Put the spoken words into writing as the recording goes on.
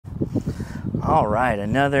All right,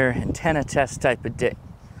 another antenna test type of day.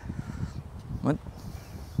 What?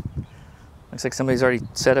 Looks like somebody's already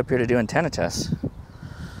set up here to do antenna tests.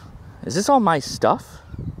 Is this all my stuff?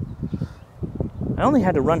 I only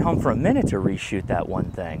had to run home for a minute to reshoot that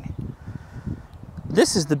one thing.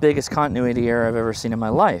 This is the biggest continuity error I've ever seen in my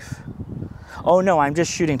life. Oh no, I'm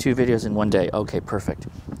just shooting 2 videos in one day. Okay, perfect.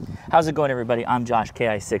 How's it going, everybody? I'm Josh,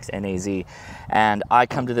 KI6NAZ, and I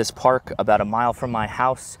come to this park about a mile from my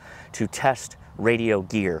house to test radio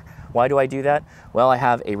gear. Why do I do that? Well, I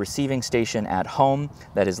have a receiving station at home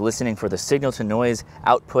that is listening for the signal-to-noise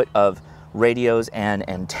output of radios and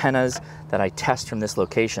antennas that I test from this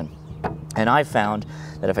location. And I found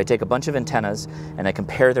that if I take a bunch of antennas and I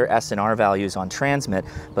compare their S and R values on transmit,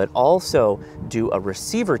 but also do a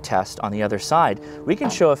receiver test on the other side, we can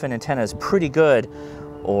show if an antenna is pretty good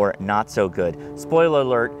or not so good. Spoiler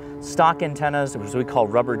alert, stock antennas, which we call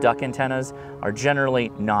rubber duck antennas, are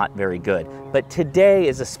generally not very good. But today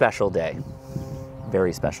is a special day,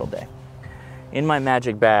 very special day. In my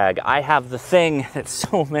magic bag, I have the thing that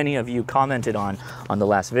so many of you commented on the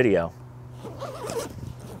last video.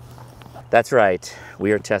 That's right,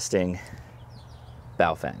 we are testing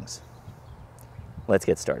Baofengs. Let's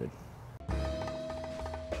get started.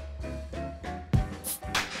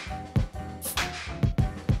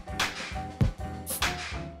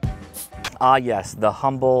 Ah yes, the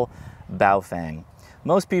humble Baofeng.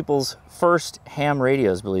 Most people's first ham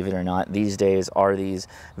radios, believe it or not, these days are these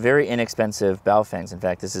very inexpensive Baofengs. In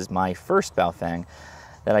fact, this is my first Baofeng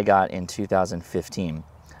that I got in 2015.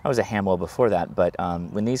 I was a ham well before that, but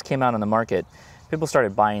when these came out on the market, people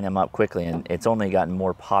started buying them up quickly, and it's only gotten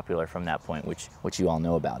more popular from that point, which you all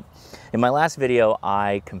know about. In my last video,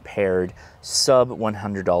 I compared sub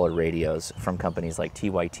 $100 radios from companies like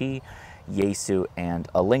TYT, Yaesu, and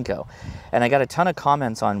Alinco. And I got a ton of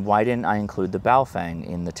comments on why didn't I include the Baofeng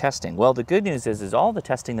in the testing. Well, the good news is all the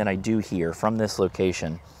testing that I do here from this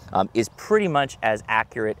location is pretty much as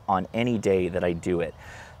accurate on any day that I do it.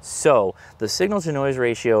 So the signal to noise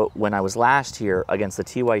ratio when I was last here against the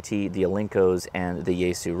TYT, the Alincos, and the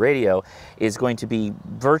Yaesu radio is going to be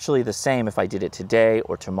virtually the same if I did it today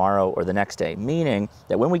or tomorrow or the next day, meaning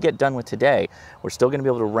that when we get done with today, we're still going to be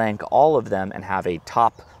able to rank all of them and have a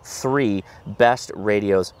top 3 best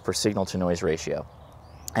radios for signal to noise ratio.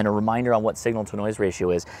 And a reminder on what signal to noise ratio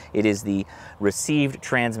is, it is the received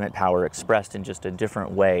transmit power expressed in just a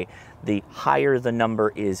different way. The higher the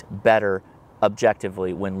number is better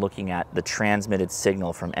objectively when looking at the transmitted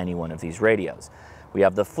signal from any one of these radios. We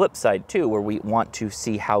have the flip side too, where we want to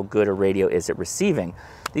see how good a radio is at receiving.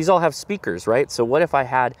 These all have speakers, right? So what if I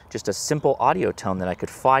had just a simple audio tone that I could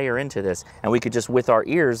fire into this and we could just with our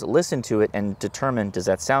ears listen to it and determine, does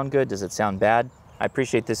that sound good? Does it sound bad? I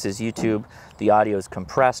appreciate this is YouTube. The audio is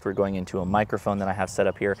compressed. We're going into a microphone that I have set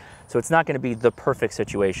up here. So it's not going to be the perfect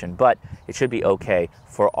situation, but it should be okay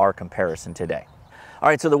for our comparison today. All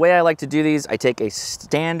right, so the way I like to do these, I take a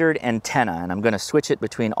standard antenna and I'm going to switch it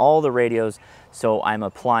between all the radios, so I'm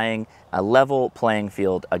applying a level playing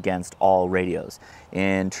field against all radios.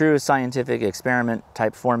 In true scientific experiment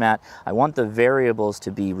type format, I want the variables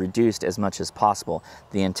to be reduced as much as possible.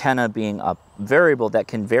 The antenna being a variable that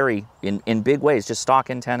can vary in big ways, just stock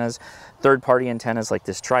antennas, third-party antennas like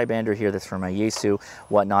this tri-bander here that's from my Yaesu,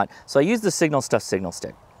 whatnot. So I use the signal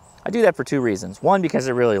stick. I do that for 2 reasons. One, because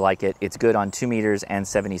I really like it. It's good on 2 meters and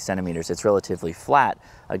 70 centimeters. It's relatively flat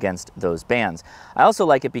against those bands. I also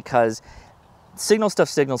like it because signal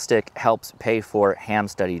stick helps pay for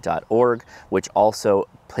hamstudy.org, which also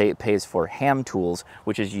pays for Ham Tools,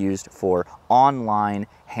 which is used for online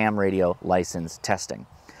ham radio license testing.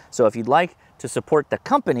 So if you'd like to support the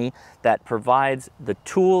company that provides the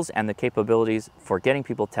tools and the capabilities for getting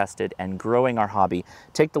people tested and growing our hobby,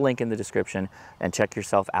 take the link in the description and check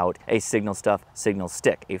yourself out a Signal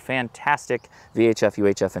Stick, a fantastic VHF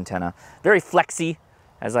UHF antenna, very flexy,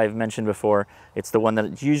 as I've mentioned before. It's the one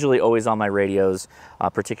that's usually always on my radios,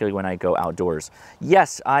 particularly when I go outdoors.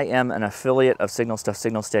 Yes, I am an affiliate of Signal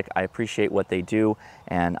Stick. I appreciate what they do,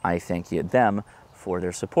 and I thank them for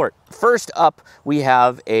their support. First up, we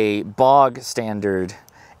have a bog standard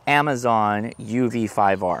Amazon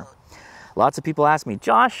UV-5R. Lots of people ask me,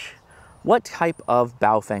 Josh, what type of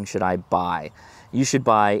Baofeng should I buy? You should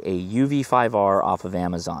buy a UV-5R off of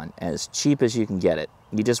Amazon, as cheap as you can get it.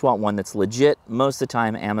 You just want one that's legit. Most of the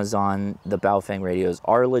time, Amazon, the Baofeng radios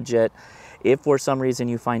are legit. If for some reason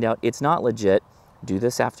you find out it's not legit, do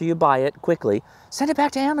this after you buy it quickly, send it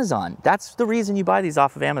back to Amazon. That's the reason you buy these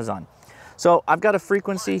off of Amazon. So I've got a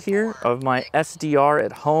frequency here of my SDR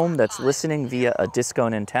at home that's listening via a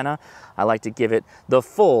discone antenna. I like to give it the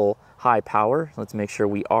full high power. Let's make sure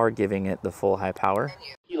we are giving it the full high power.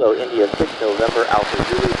 Kilo India 6 November Alpha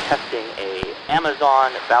Zulu testing a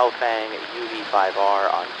Amazon Baofeng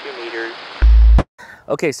UV-5R on 2 meters.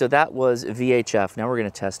 Okay, so that was VHF. Now we're going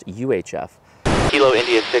to test UHF. Kilo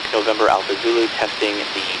India 6 November Alpha Zulu testing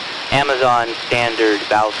the Amazon standard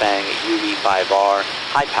Baofeng UV-5R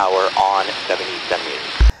high power on 70 centimeters.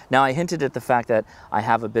 Now I hinted at the fact that I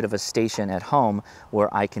have a bit of a station at home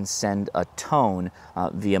where I can send a tone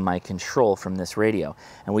via my control from this radio.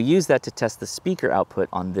 And we use that to test the speaker output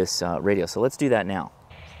on this radio. So let's do that now.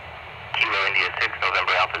 Kilo India 6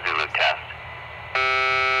 November Alpha Zulu test.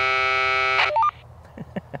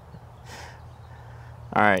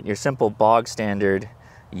 All right, your simple bog standard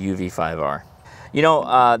UV-5R. You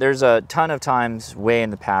know, there's a ton of times way in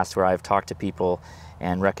the past where I've talked to people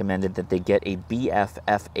and recommended that they get a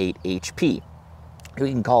BF-F8HP. We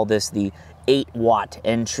can call this the 8-watt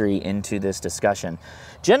entry into this discussion.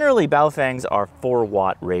 Generally, Baofengs are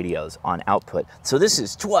 4-watt radios on output. So this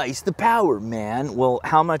is twice the power, man. Well,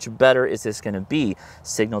 how much better is this going to be,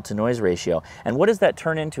 signal to noise ratio? And what does that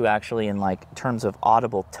turn into actually in like terms of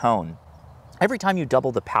audible tone? Every time you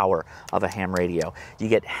double the power of a ham radio, you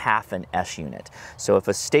get half an S unit. So if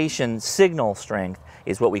a station signal strength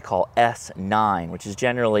is what we call S9, which is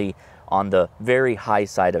generally on the very high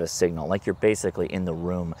side of a signal, like you're basically in the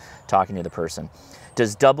room talking to the person,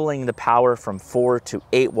 does doubling the power from 4 to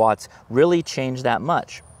 8 watts really change that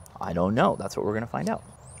much? I don't know. That's what we're going to find out.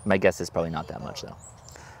 My guess is probably not that much, though.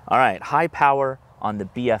 All right, high power on the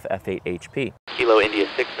BF-F8HP. Kilo India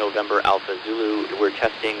 6 November Alpha Zulu, we're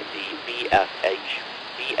testing the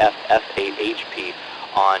BF-F8HP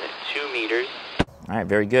on 2 meters. All right,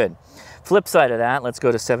 very good. Flip side of that, let's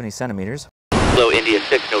go to 70 centimeters. Kilo India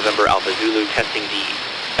 6 November Alpha Zulu testing the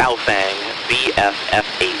Baofeng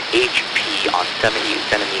BF-F8HP on 70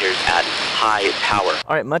 centimeters at high power.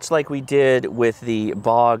 All right, much like we did with the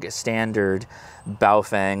bog standard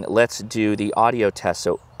Baofeng, let's do the audio test.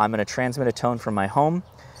 So I'm going to transmit a tone from my home.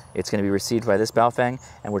 It's going to be received by this Baofeng,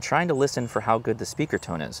 and we're trying to listen for how good the speaker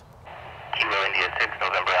tone is. Kilo India 6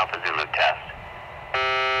 November Alpha Zulu test.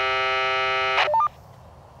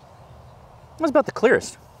 It was about the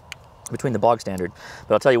clearest between the bog standard,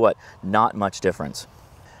 but I'll tell you what, not much difference.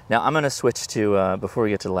 Now I'm going to switch to, before we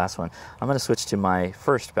get to the last one, I'm going to switch to my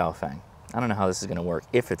first Baofeng. I don't know how this is going to work,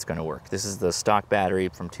 if it's going to work. This is the stock battery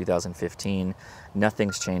from 2015.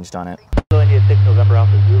 Nothing's changed on it. Kilo India 6 November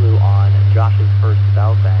Alpha Zulu on Josh's first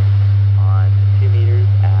Baofeng on 2 meters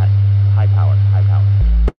at high power, high power.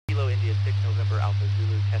 Kilo India 6 November Alpha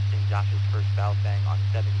Zulu testing Josh's first Baofeng on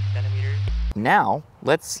 70 centimeters. Now,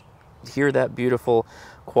 let's hear that beautiful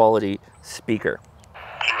quality speaker.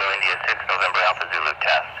 Kilo India 6 November Alpha Zulu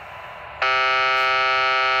test.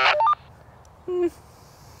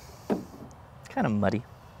 Kind of muddy. I'm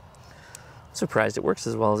surprised it works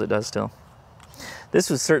as well as it does still. This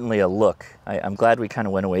was certainly a look. I'm glad we kind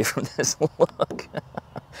of went away from this look.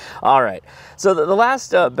 All right, so the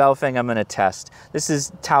last Baofeng I'm going to test, this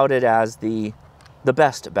is touted as the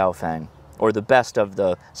best Baofeng, or the best of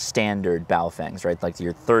the standard Baofengs, right? Like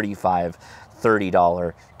your $35,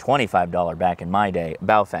 $30, $25 back in my day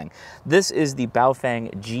Baofeng. This is the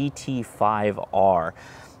Baofeng GT-5R.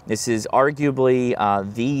 This is arguably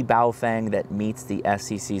the Baofeng that meets the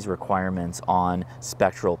FCC's requirements on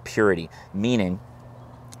spectral purity, meaning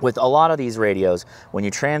with a lot of these radios, when you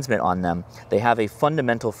transmit on them, they have a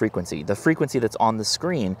fundamental frequency, the frequency that's on the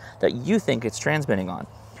screen that you think it's transmitting on.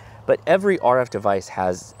 But every RF device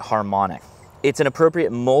has harmonic. It's an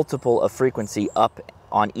appropriate multiple of frequency up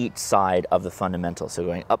on each side of the fundamental. So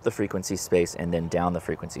going up the frequency space and then down the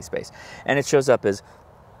frequency space. And it shows up as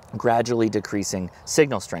gradually decreasing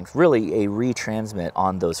signal strength, really a retransmit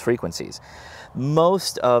on those frequencies.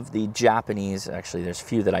 Most of the Japanese, actually there's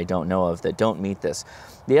few that I don't know of that don't meet this.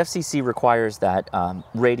 The FCC requires that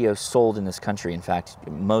radios sold in this country, in fact,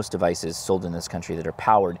 most devices sold in this country that are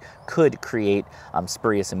powered could create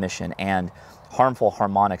spurious emission and harmful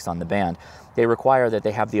harmonics on the band. They require that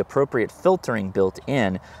they have the appropriate filtering built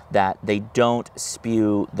in, that they don't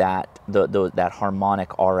spew that harmonic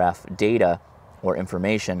RF data or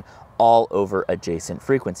information all over adjacent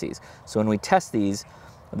frequencies. So when we test these,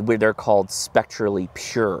 they're called spectrally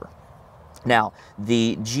pure. Now,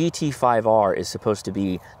 the GT-5R is supposed to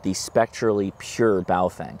be the spectrally pure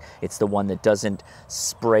Baofeng. It's the one that doesn't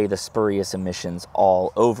spray the spurious emissions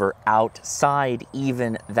all over, outside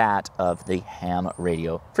even that of the ham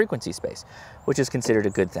radio frequency space, which is considered a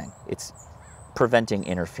good thing. It's preventing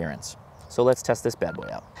interference. So let's test this bad boy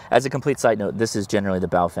out. As a complete side note, this is generally the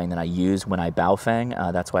Baofeng that I use when I Baofeng.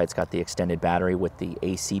 That's why it's got the extended battery with the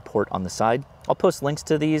AC port on the side. I'll post links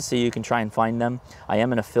to these so you can try and find them. I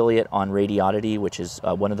am an affiliate on Radioddity, which is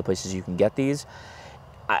one of the places you can get these.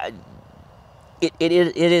 It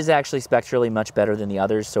is actually spectrally much better than the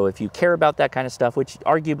others, so if you care about that kind of stuff, which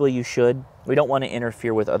arguably you should, we don't want to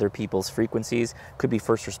interfere with other people's frequencies. Could be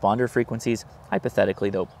first responder frequencies,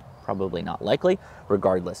 hypothetically, though probably not likely.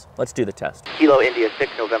 Regardless, let's do the test. Kilo India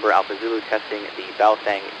 6 November Alpha Zulu testing the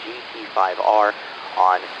Baofeng GT-5R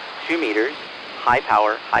on 2 meters, high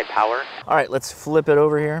power, high power. All right, let's flip it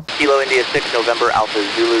over here. Kilo India 6 November Alpha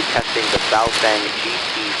Zulu testing the Baofeng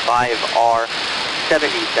GT-5R,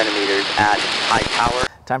 70 centimeters at high power.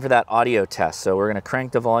 Time for that audio test. So we're gonna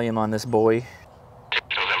crank the volume on this boy. 6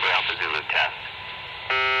 November Alpha Zulu test.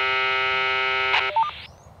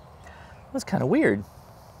 That was kind of weird.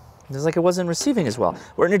 It was like it wasn't receiving as well.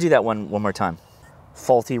 We're gonna do that one more time.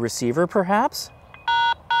 Faulty receiver, perhaps?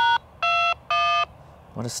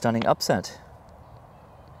 What a stunning upset.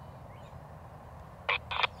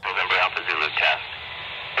 November Alpha Zulu test.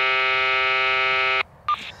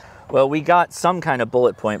 Well, we got some kind of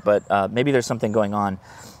bullet point, but maybe there's something going on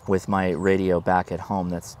with my radio back at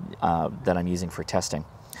home that I'm using for testing.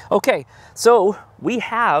 Okay, so we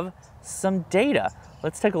have some data.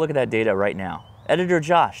 Let's take a look at that data right now. Editor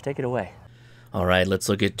Josh, take it away. All right, let's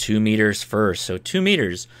look at 2 meters first. So 2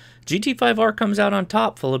 meters, GT-5R comes out on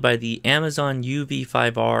top, followed by the Amazon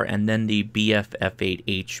UV-5R and then the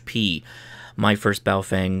BF-F8HP. My first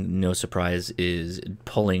Baofeng, no surprise, is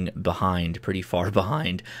pulling behind, pretty far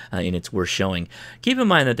behind in its worst showing. Keep in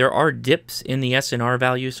mind that there are dips in the SNR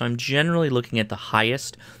value, so I'm generally looking at the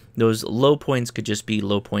highest. Those low points could just be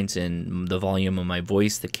low points in the volume of my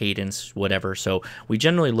voice, the cadence, whatever. So we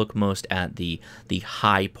generally look most at the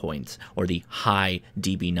high points or the high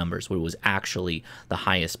dB numbers, what was actually the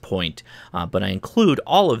highest point. But I include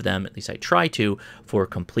all of them, at least I try to, for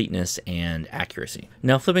completeness and accuracy.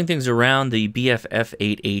 Now flipping things around, the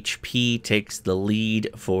BF-F8HP takes the lead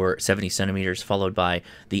for 70 centimeters, followed by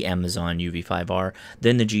the Amazon UV-5R,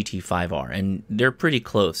 then the GT-5R, and they're pretty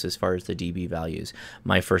close as far as the dB values.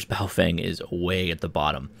 My first Baofeng is way at the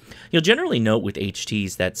bottom. You'll generally note with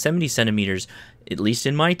HTs that 70 centimeters, at least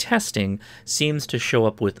in my testing, seems to show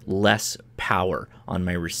up with less power on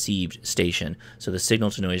my received station. So the signal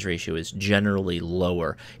to noise ratio is generally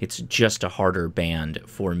lower. It's just a harder band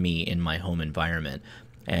for me in my home environment.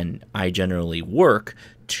 And I generally work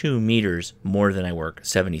 2 meters more than I work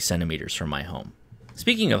 70 centimeters from my home.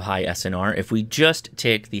 Speaking of high SNR, if we just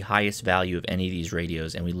take the highest value of any of these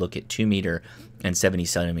radios and we look at 2 meter and 70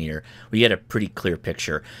 centimeter, we get a pretty clear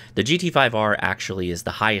picture. The GT-5R actually is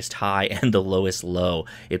the highest high and the lowest low.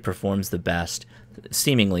 It performs the best,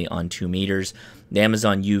 seemingly on 2 meters. The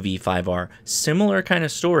Amazon UV-5R, similar kind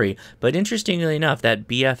of story, but interestingly enough, that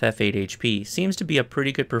BF-F8HP seems to be a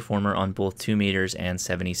pretty good performer on both 2 meters and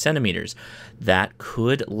 70 centimeters. That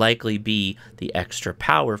could likely be the extra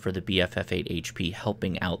power for the BF-F8HP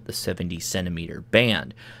helping out the 70 centimeter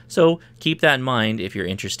band. So keep that in mind if you're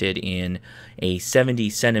interested in a 70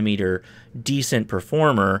 centimeter decent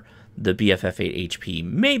performer. The BF-F8HP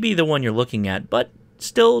may be the one you're looking at, but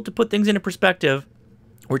still, to put things into perspective,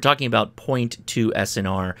 we're talking about 0.2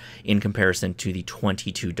 SNR in comparison to the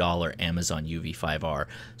 $22 Amazon UV-5R,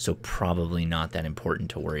 so probably not that important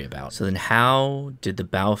to worry about. So then how did the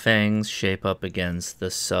Baofengs shape up against the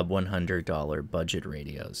sub $100 budget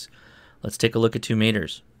radios? Let's take a look at 2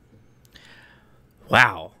 meters.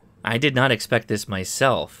 Wow, I did not expect this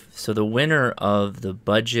myself. So the winner of the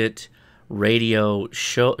budget radio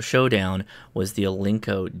showdown was the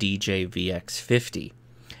Alinco DJ-VX50.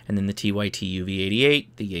 And then the TYT UV-88,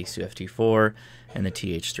 the Yaesu FT4, and the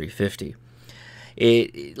TH350.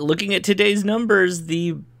 Looking at today's numbers,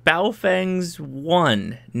 the Baofengs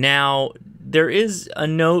won. Now, there is a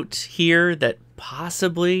note here that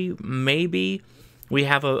possibly, maybe, we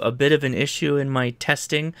have a bit of an issue in my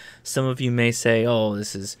testing. Some of you may say, oh,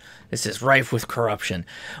 this is rife with corruption.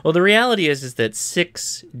 Well, the reality is that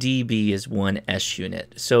 6 dB is 1 S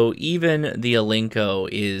unit. So even the Alinco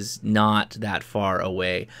is not that far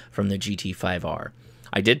away from the GT-5R.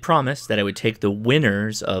 I did promise that I would take the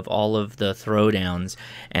winners of all of the throwdowns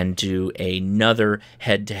and do another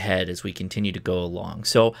head-to-head as we continue to go along.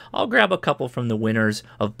 So I'll grab a couple from the winners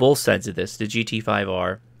of both sides of this, the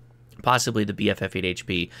GT-5R, possibly the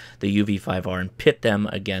BF-F8HP, the UV-5R, and pit them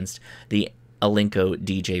against the Alinco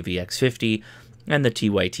DJ-VX50 and the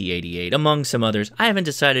TYT-88, among some others. I haven't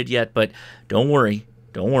decided yet, but don't worry.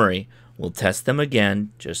 We'll test them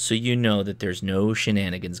again, just so you know that there's no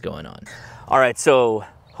shenanigans going on. All right, so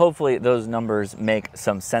hopefully those numbers make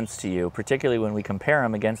some sense to you, particularly when we compare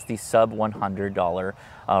them against the sub $100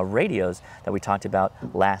 radios that we talked about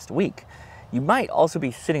last week. You might also be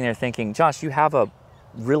sitting there thinking, Josh, you have a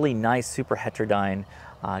really nice super heterodyne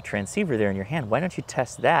transceiver there in your hand. Why don't you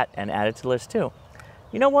test that and add it to the list too?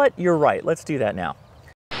 You know what? You're right. Let's do that now.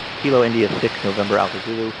 Kilo India 6 November Alpha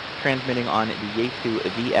Zulu, transmitting on the Yaesu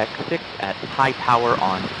VX6 at high power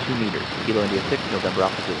on 2 meters. Kilo India 6 November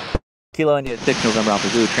Alpha Zulu. Kilo India 6 November Alpha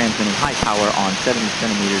Zulu, transmitting high power on 70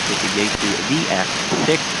 centimeters with the Yaesu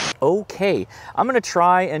VX6. Okay, I'm going to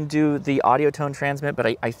try and do the audio tone transmit,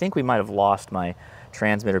 but I think we might have lost my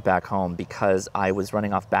transmitter back home because I was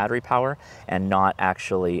running off battery power and not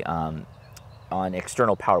actually on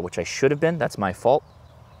external power, which I should have been. That's my fault.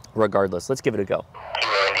 Regardless, let's give it a go.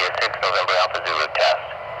 Kilo India 6 November Alpha Zulu test.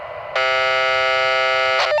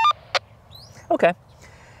 Okay.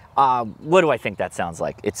 What do I think that sounds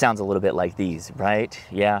like? It sounds a little bit like these, right?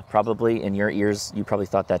 Yeah, probably. In your ears, you probably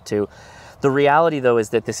thought that too. The reality, though, is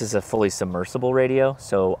that this is a fully submersible radio,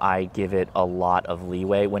 so I give it a lot of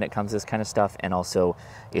leeway when it comes to this kind of stuff, and also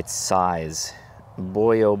its size.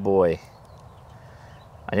 Boy, oh boy.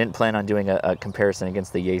 I didn't plan on doing a comparison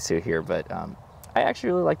against the Yaesu here, but I actually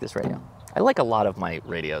really like this radio. I like a lot of my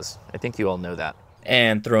radios. I think you all know that.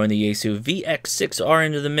 And throwing the Yaesu VX6R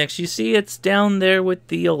into the mix, you see it's down there with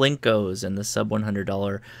the Olinkos and the sub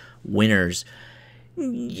 $100 winners.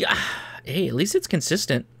 Yeah. Hey, at least it's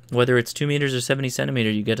consistent. Whether it's 2 meters or 70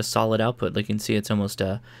 centimeters, you get a solid output. Like you can see, it's almost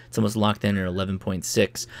locked in at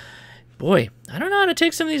 11.6. Boy, I don't know how to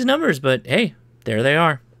take some of these numbers, but hey, there they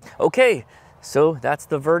are. Okay, so that's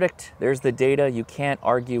the verdict. There's the data. You can't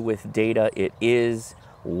argue with data. It is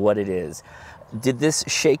what it is. Did this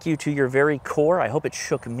shake you to your very core? I hope it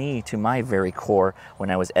shook me to my very core when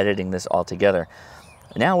I was editing this all together.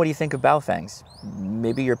 Now, what do you think of Baofengs?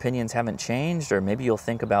 Maybe your opinions haven't changed, or maybe you'll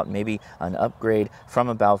think about maybe an upgrade from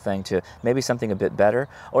a Baofeng to maybe something a bit better,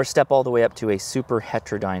 or step all the way up to a super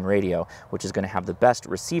heterodyne radio, which is going to have the best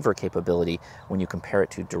receiver capability when you compare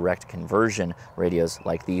it to direct conversion radios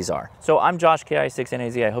like these are. So I'm Josh,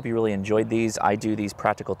 KI6NAZ. I hope you really enjoyed these. I do these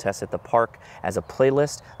practical tests at the park as a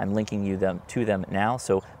playlist. I'm linking you to them now,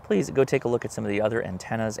 so please go take a look at some of the other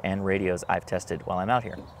antennas and radios I've tested while I'm out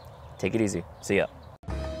here. Take it easy. See ya.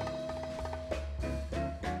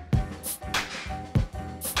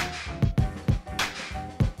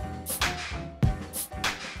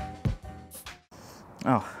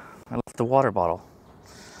 Oh, I left the water bottle.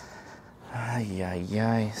 Ay, ay,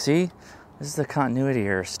 ay. See? This is the continuity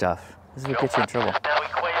error stuff. This is what gets you in trouble.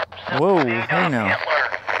 Whoa, hey now.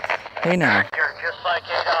 Hey now. Just like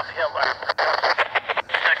Adolf Hitler.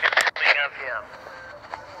 Second coming of him.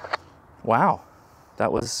 Wow.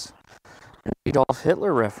 That was an Adolf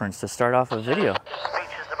Hitler reference to start off a video.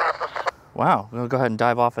 Wow, we'll go ahead and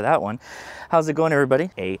dive off of that one. How's it going, everybody?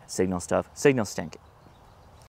 Hey, signal stuff, signal stink.